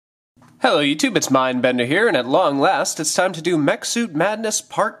Hello YouTube, it's M1NDxBEND3R here, and at long last, it's time to do Mech Suit Madness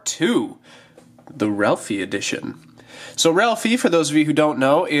Part 2, the Ralphie edition. So Ralphie, for those of you who don't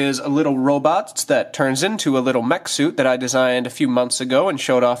know, is a little robot that turns into a little mech suit that I designed a few months ago and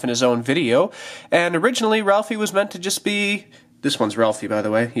showed off in his own video. And originally, Ralphie was meant to just be... This one's Ralphie, by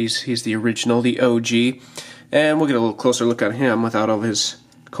the way. He's the original, the OG. And we'll get a little closer look at him without all of his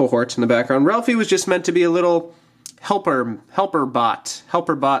cohorts in the background. Ralphie was just meant to be a little... helper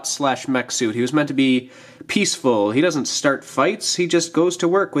bot slash mech suit. He was meant to be peaceful. He doesn't start fights. He just goes to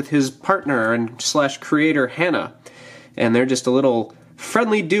work with his partner and slash creator Hannah, and they're just a little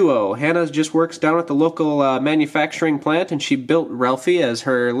friendly duo. Hannah just works down at the local manufacturing plant, and she built Ralphie as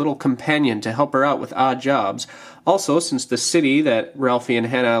her little companion to help her out with odd jobs. Also, since the city that Ralphie and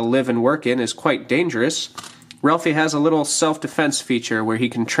Hannah live and work in is quite dangerous, Ralphie has a little self-defense feature where he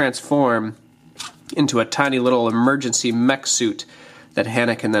can transform into a tiny little emergency mech suit that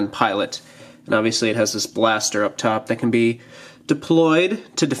Hannah can then pilot. And obviously it has this blaster up top that can be deployed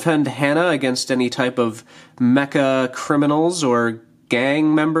to defend Hannah against any type of mecha criminals or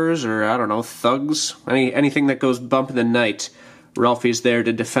gang members or, I don't know, thugs. Anything that goes bump in the night, Ralphie's there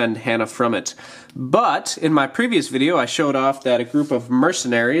to defend Hannah from it. But in my previous video I showed off that a group of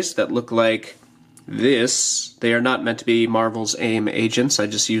mercenaries that look like this, they are not meant to be Marvel's AIM agents. I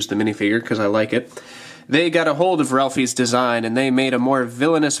just used the minifigure because I like it. They got a hold of Ralphie's design and they made a more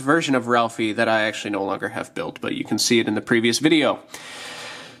villainous version of Ralphie that I actually no longer have built, but you can see it in the previous video.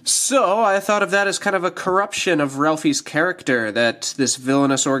 So I thought of that as kind of a corruption of Ralphie's character, that this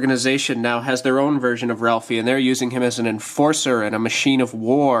villainous organization now has their own version of Ralphie and they're using him as an enforcer and a machine of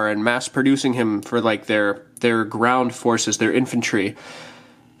war and mass producing him for like their ground forces, their infantry.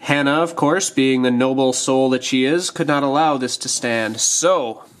 Hannah, of course, being the noble soul that she is, could not allow this to stand,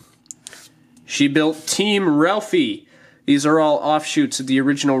 so she built Team Ralphie. These are all offshoots of the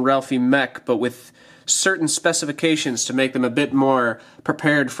original Ralphie mech, but with certain specifications to make them a bit more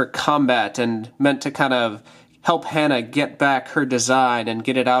prepared for combat and meant to kind of help Hannah get back her design and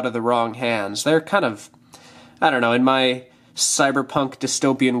get it out of the wrong hands. They're kind of, I don't know, in my cyberpunk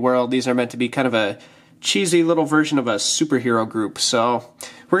dystopian world, these are meant to be kind of a cheesy little version of a superhero group. So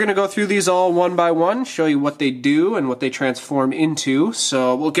we're going to go through these all one by one, show you what they do and what they transform into.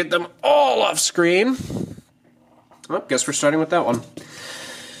 So we'll get them all off screen. Well, guess we're starting with that one.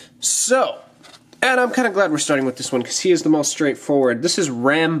 So, and I'm kind of glad we're starting with this one because he is the most straightforward. This is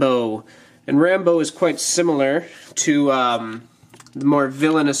Rambo, and Rambo is quite similar to the more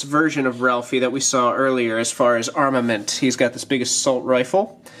villainous version of Ralphie that we saw earlier as far as armament. He's got this big assault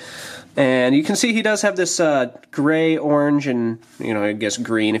rifle. And you can see he does have this gray, orange, and, you know, I guess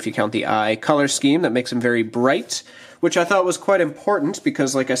green if you count the eye, color scheme that makes him very bright, which I thought was quite important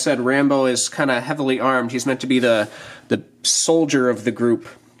because, like I said, Rambo is kind of heavily armed. He's meant to be the soldier of the group.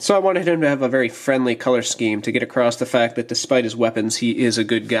 So I wanted him to have a very friendly color scheme to get across the fact that despite his weapons, he is a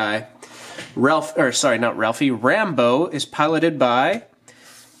good guy. Rambo is piloted by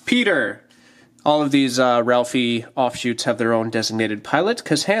Peter. All of these Ralphie offshoots have their own designated pilot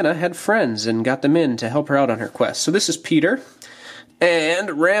because Hannah had friends and got them in to help her out on her quest. So this is Peter,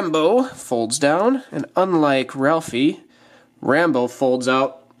 and Rambo folds down, and unlike Ralphie, Rambo folds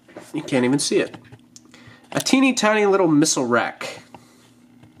out, you can't even see it, a teeny tiny little missile rack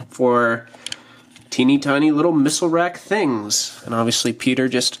for teeny tiny little missile rack things. And obviously Peter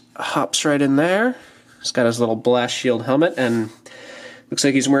just hops right in there. He's got his little blast shield helmet and looks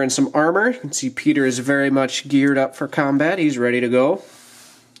like he's wearing some armor. You can see Peter is very much geared up for combat. He's ready to go.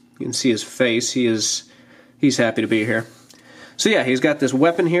 You can see his face. He's happy to be here. So yeah, he's got this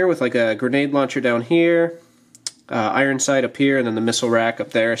weapon here with like a grenade launcher down here, iron sight up here, and then the missile rack up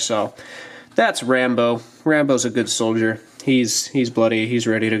there. So that's Rambo. Rambo's a good soldier. He's bloody. He's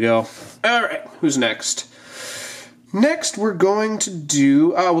ready to go. All right, who's next? Next, we're going to do.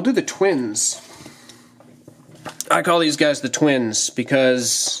 We'll do the twins. I call these guys the twins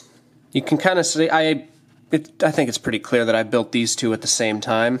because you can kind of see, I think it's pretty clear that I built these two at the same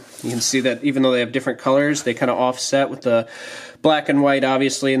time. You can see that even though they have different colors, they kind of offset with the black and white,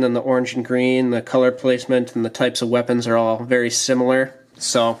 obviously, and then the orange and green, the color placement, and the types of weapons are all very similar.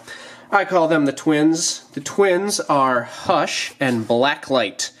 So I call them the twins. The twins are Hush and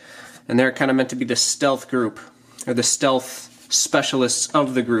Blacklight, and they're kind of meant to be the stealth group, or the stealth specialists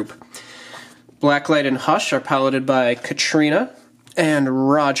of the group. Blacklight and Hush are piloted by Katrina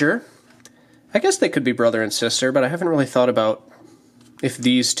and Roger. I guess they could be brother and sister, but I haven't really thought about if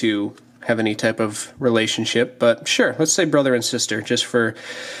these two have any type of relationship. But sure, let's say brother and sister, just for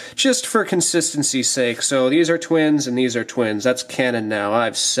consistency's sake. So these are twins and these are twins. That's canon now.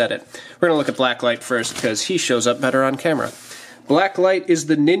 I've said it. We're going to look at Blacklight first because he shows up better on camera. Blacklight is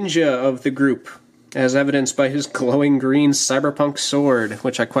the ninja of the group, as evidenced by his glowing green cyberpunk sword,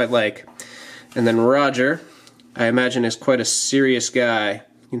 which I quite like. And then Roger, I imagine, is quite a serious guy.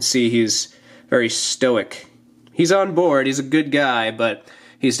 You can see he's very stoic. He's on board, he's a good guy, but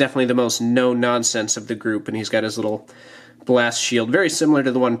he's definitely the most no-nonsense of the group, and he's got his little blast shield, very similar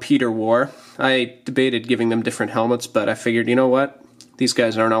to the one Peter wore. I debated giving them different helmets, but I figured, you know what? These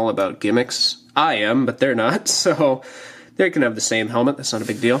guys aren't all about gimmicks. I am, but they're not, so they can have the same helmet. That's not a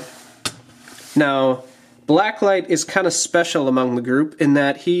big deal. Now, Blacklight is kind of special among the group in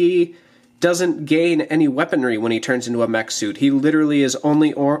that he doesn't gain any weaponry when he turns into a mech suit. He literally is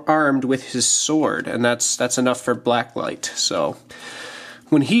only armed with his sword, and that's enough for Blacklight. So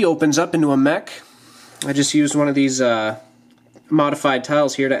when he opens up into a mech, I just used one of these modified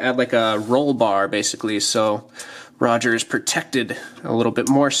tiles here to add like a roll bar, basically, so Roger is protected a little bit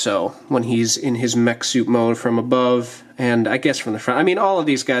more so when he's in his mech suit mode from above, and I guess from the front. I mean, all of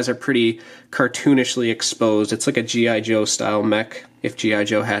these guys are pretty cartoonishly exposed. It's like a G.I. Joe style mech, if G.I.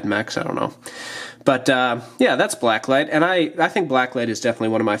 Joe had mechs, I don't know. But yeah, that's Blacklight, and I think Blacklight is definitely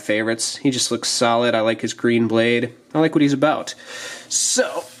one of my favorites. He just looks solid. I like his green blade. I like what he's about.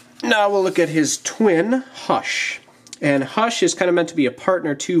 So now we'll look at his twin, Hush. And Hush is kind of meant to be a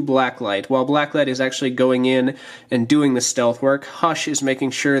partner to Blacklight. While Blacklight is actually going in and doing the stealth work, Hush is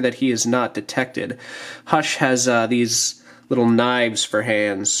making sure that he is not detected. Hush has these little knives for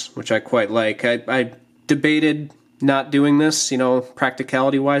hands, which I quite like. I debated not doing this, you know,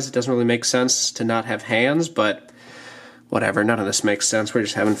 practicality-wise. It doesn't really make sense to not have hands, but whatever, none of this makes sense. We're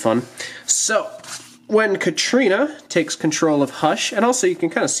just having fun. So when Katrina takes control of Hush, and also you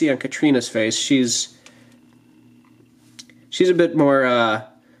can kind of see on Katrina's face, she's a bit more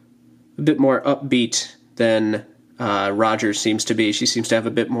upbeat than Roger seems to be. She seems to have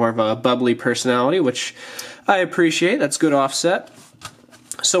a bit more of a bubbly personality, which I appreciate. That's good offset.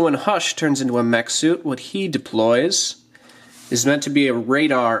 So when Hush turns into a mech suit, what he deploys is meant to be a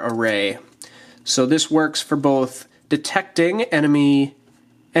radar array. So this works for both detecting enemy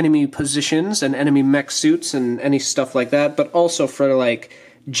positions and enemy mech suits and any stuff like that, but also for like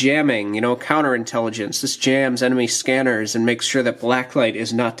jamming, you know, counterintelligence. This jams enemy scanners and makes sure that Blacklight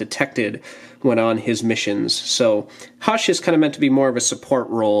is not detected when on his missions. So Hush is kind of meant to be more of a support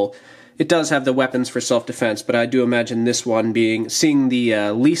role. It does have the weapons for self-defense, but I do imagine this one seeing the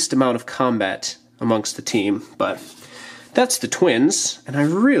least amount of combat amongst the team. But that's the twins, and I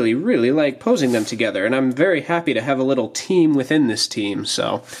really, really like posing them together, and I'm very happy to have a little team within this team,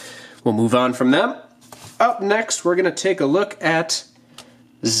 so we'll move on from them. Up next, we're going to take a look at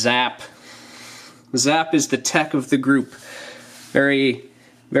Zap. Zap is the tech of the group. Very,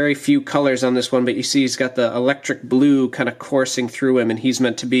 very few colors on this one, but you see he's got the electric blue kind of coursing through him, and he's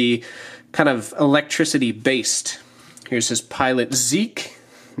meant to be kind of electricity-based. Here's his pilot, Zeke.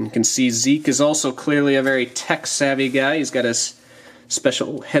 And you can see Zeke is also clearly a very tech-savvy guy. He's got his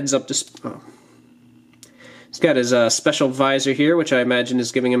special heads-up display. He's got his special visor here, which I imagine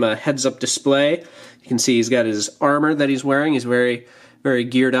is giving him a heads-up display. You can see he's got his armor that he's wearing. He's very, very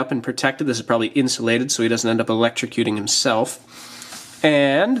geared up and protected. This is probably insulated so he doesn't end up electrocuting himself.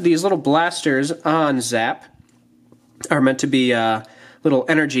 And these little blasters on Zap are meant to be little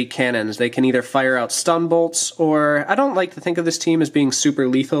energy cannons. They can either fire out stun bolts, or I don't like to think of this team as being super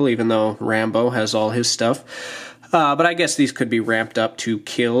lethal, even though Rambo has all his stuff. But I guess these could be ramped up to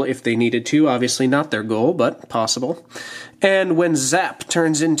kill if they needed to. Obviously not their goal, but possible. And when Zap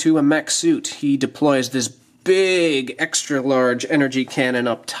turns into a mech suit, he deploys this big, extra-large energy cannon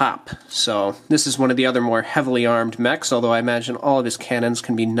up top. So this is one of the other more heavily armed mechs, although I imagine all of his cannons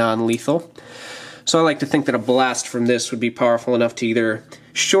can be non-lethal. So I like to think that a blast from this would be powerful enough to either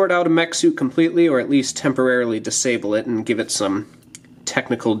short out a mech suit completely or at least temporarily disable it and give it some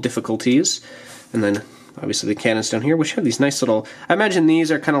technical difficulties. And then obviously the cannons down here, which have these nice little... I imagine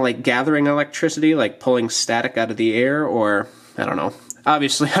these are kind of like gathering electricity, like pulling static out of the air, or I don't know.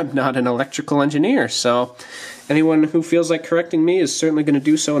 Obviously I'm not an electrical engineer, so anyone who feels like correcting me is certainly going to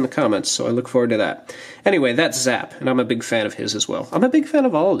do so in the comments, so I look forward to that. Anyway, that's Zap, and I'm a big fan of his as well. I'm a big fan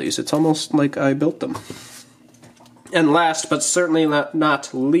of all of these. It's almost like I built them. And last, but certainly not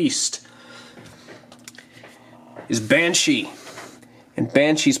least, is Banshee. And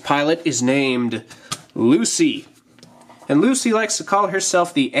Banshee's pilot is named Lucy. And Lucy likes to call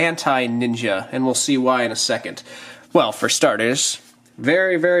herself the anti-ninja, and we'll see why in a second. Well, for starters,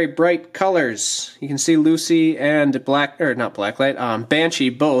 very, very bright colors. You can see Lucy and Banshee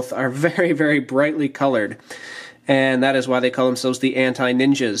both are very, very brightly colored. And that is why they call themselves the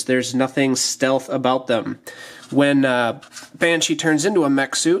anti-ninjas. There's nothing stealth about them. When Banshee turns into a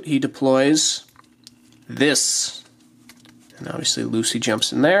mech suit, he deploys this. And obviously Lucy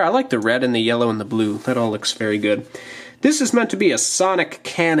jumps in there. I like the red and the yellow and the blue. That all looks very good. This is meant to be a sonic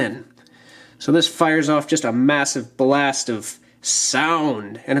cannon. So this fires off just a massive blast of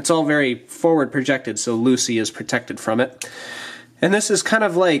sound. And it's all very forward projected, so Lucy is protected from it. And this is kind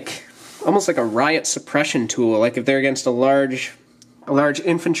of like, almost like a riot suppression tool. Like if they're against a large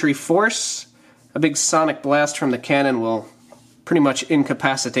infantry force, a big sonic blast from the cannon will pretty much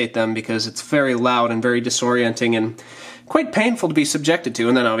incapacitate them because it's very loud and very disorienting and quite painful to be subjected to.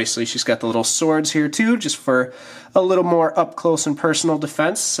 And then obviously she's got the little swords here too, just for a little more up close and personal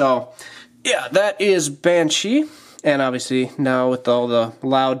defense. So yeah, that is Banshee. And obviously now with all the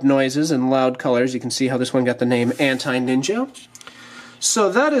loud noises and loud colors, you can see how this one got the name Anti-Ninja.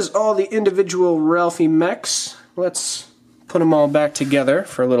 So that is all the individual Ralphie mechs. Let's put them all back together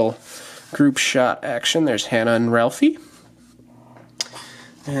for a little group shot action. There's Hannah and Ralphie.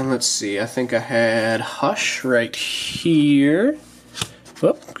 And let's see, I think I had Hush right here.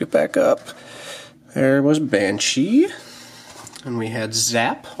 Whoop, get back up. There was Banshee. And we had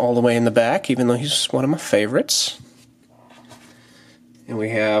Zap all the way in the back, even though he's one of my favorites. And we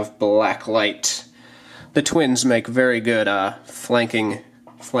have Blacklight. The twins make very good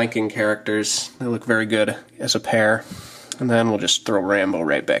flanking characters. They look very good as a pair. And then we'll just throw Rambo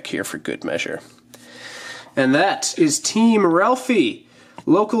right back here for good measure. And that is Team Ralphie.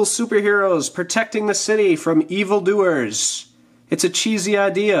 Local superheroes protecting the city from evildoers. It's a cheesy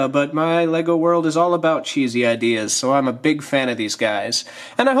idea, but my LEGO world is all about cheesy ideas, so I'm a big fan of these guys.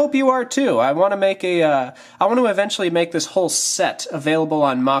 And I hope you are too. I want to eventually make this whole set available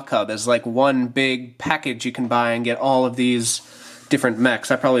on MOCS as like one big package you can buy and get all of these different mechs.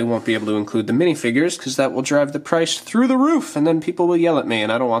 I probably won't be able to include the minifigures because that will drive the price through the roof and then people will yell at me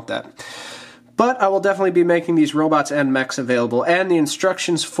and I don't want that. But I will definitely be making these robots and mechs available, and the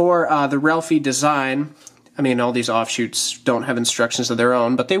instructions for the Ralphie design. I mean, all these offshoots don't have instructions of their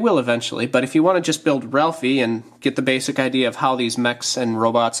own, but they will eventually. But if you want to just build Ralphie and get the basic idea of how these mechs and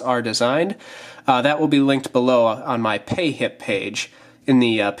robots are designed, that will be linked below on my PayHip page in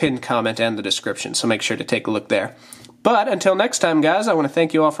the pinned comment and the description, so make sure to take a look there. But until next time, guys, I want to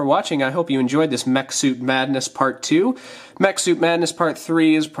thank you all for watching. I hope you enjoyed this Mech Suit Madness Part 2. Mech Suit Madness Part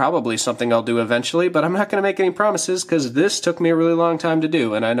 3 is probably something I'll do eventually, but I'm not going to make any promises because this took me a really long time to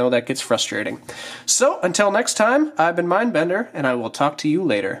do, and I know that gets frustrating. So, until next time, I've been Mindbender, and I will talk to you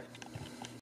later.